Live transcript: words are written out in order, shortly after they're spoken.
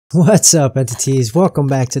What's up, entities? Welcome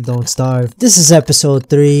back to Don't Starve. This is episode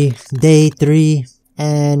 3, day 3,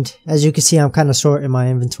 and as you can see, I'm kind of sorting my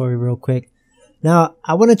inventory real quick. Now,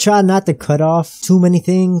 I want to try not to cut off too many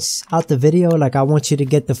things out the video. Like, I want you to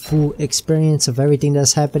get the full experience of everything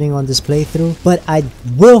that's happening on this playthrough. But I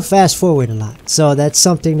will fast forward a lot. So that's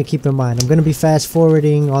something to keep in mind. I'm going to be fast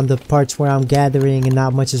forwarding on the parts where I'm gathering and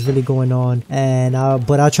not much is really going on. And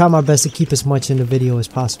but I'll try my best to keep as much in the video as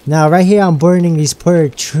possible. Now, right here, I'm burning these poor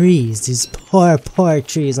trees. These poor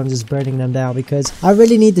trees. I'm just burning them down because I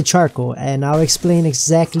really need the charcoal. And I'll explain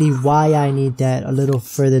exactly why I need that a little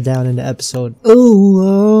further down in the episode.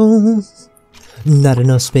 Oh, not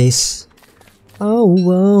enough space.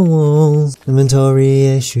 Oh, inventory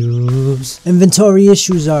issues. Inventory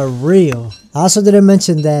issues are real. I also didn't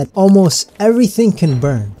mention that almost everything can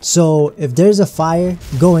burn. So if there's a fire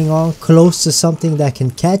going on close to something that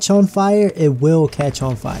can catch on fire, it will catch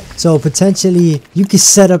on fire. So potentially you could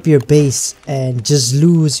set up your base and just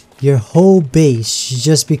lose your whole base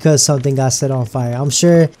just because something got set on fire. I'm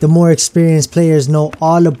sure the more experienced players know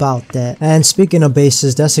all about that. And speaking of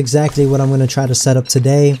bases, that's exactly what I'm going to try to set up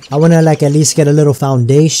today. I want to at least get a little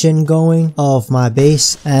foundation going of my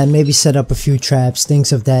base and maybe set up a few traps,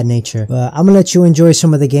 things of that nature. But I'm going to let you enjoy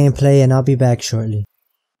some of the gameplay and I'll be back shortly.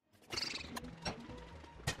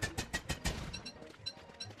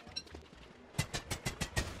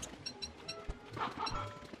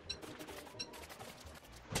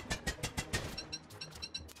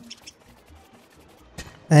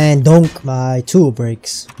 And donk, my tool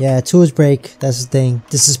breaks. Yeah, tools break, that's the thing.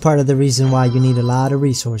 This is part of the reason why you need a lot of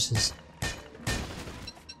resources.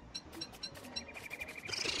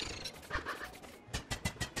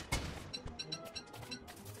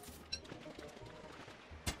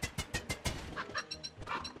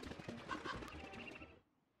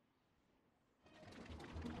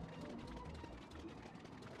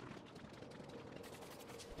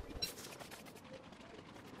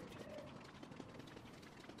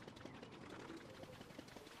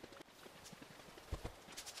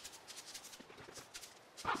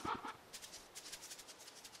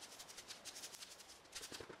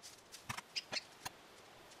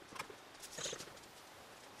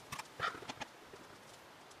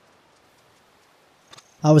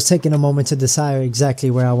 I was taking a moment to decide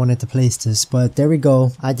exactly where I wanted to place this, but there we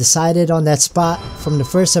go. I decided on that spot from the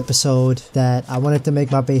first episode that I wanted to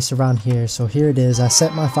make my base around here. So here it is. I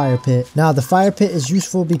set my fire pit. Now the fire pit is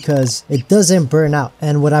useful because it doesn't burn out.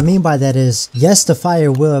 And what I mean by that is, yes, the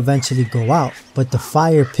fire will eventually go out, but the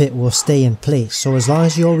fire pit will stay in place. So as long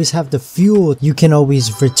as you always have the fuel, you can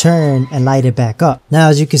always return and light it back up. Now,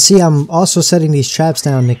 as you can see, I'm also setting these traps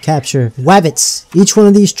down to capture wabbits. Each one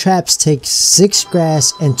of these traps takes 6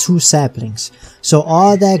 grass and 2 saplings. So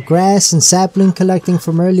all that grass and sapling collecting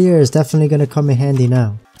from earlier is definitely going to come in handy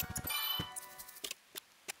now.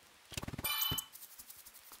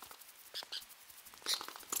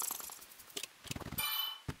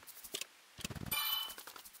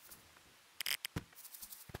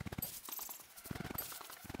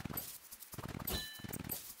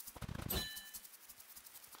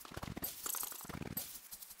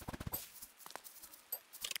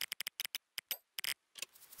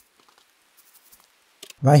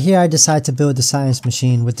 Right here, I decided to build the science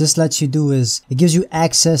machine. What this lets you do is, it gives you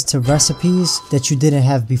access to recipes that you didn't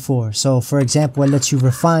have before. So for example, it lets you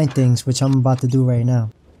refine things, which I'm about to do right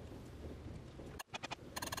now.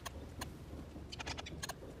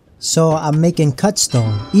 So I'm making cut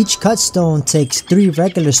stone. Each cut stone takes 3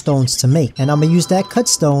 regular stones to make. And I'm going to use that cut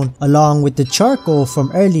stone along with the charcoal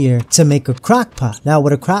from earlier to make a crock pot. Now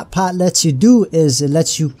what a crock pot lets you do is it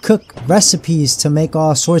lets you cook recipes to make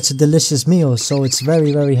all sorts of delicious meals. So it's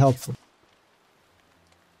very, very helpful.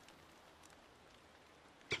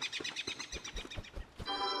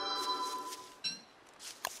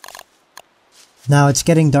 Now it's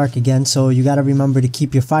getting dark again, so you got to remember to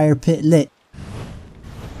keep your fire pit lit.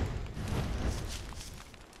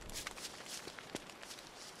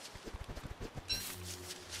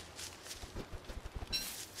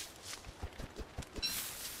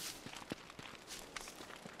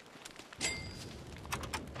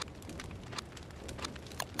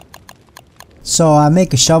 So I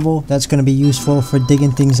make a shovel that's going to be useful for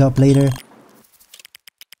digging things up later.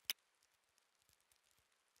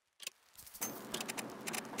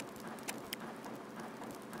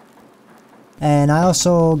 And I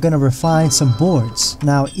also gonna refine some boards.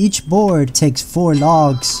 Now each board takes 4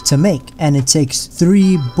 logs to make, and it takes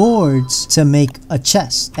 3 boards to make a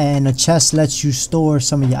chest, and a chest lets you store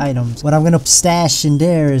some of your items. What I'm gonna stash in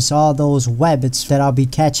there is all those webs that I'll be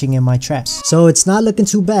catching in my traps. So it's not looking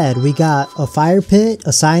too bad. We got a fire pit,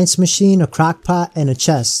 a science machine, a crock pot, and a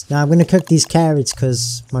chest. Now I'm gonna cook these carrots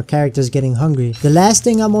because my character's getting hungry. The last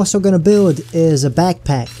thing I'm also gonna build is a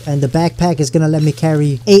backpack, and the backpack is gonna let me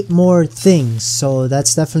carry 8 more things. So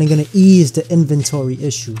that's definitely going to ease the inventory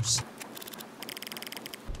issues.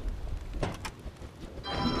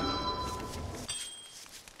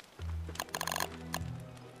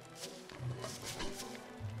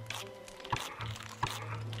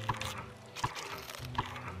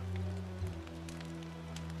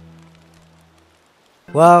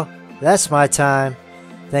 Well, that's my time.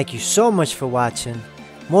 Thank you so much for watching.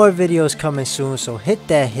 More videos coming soon, so hit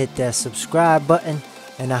that subscribe button.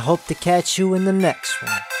 And I hope to catch you in the next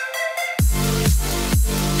one.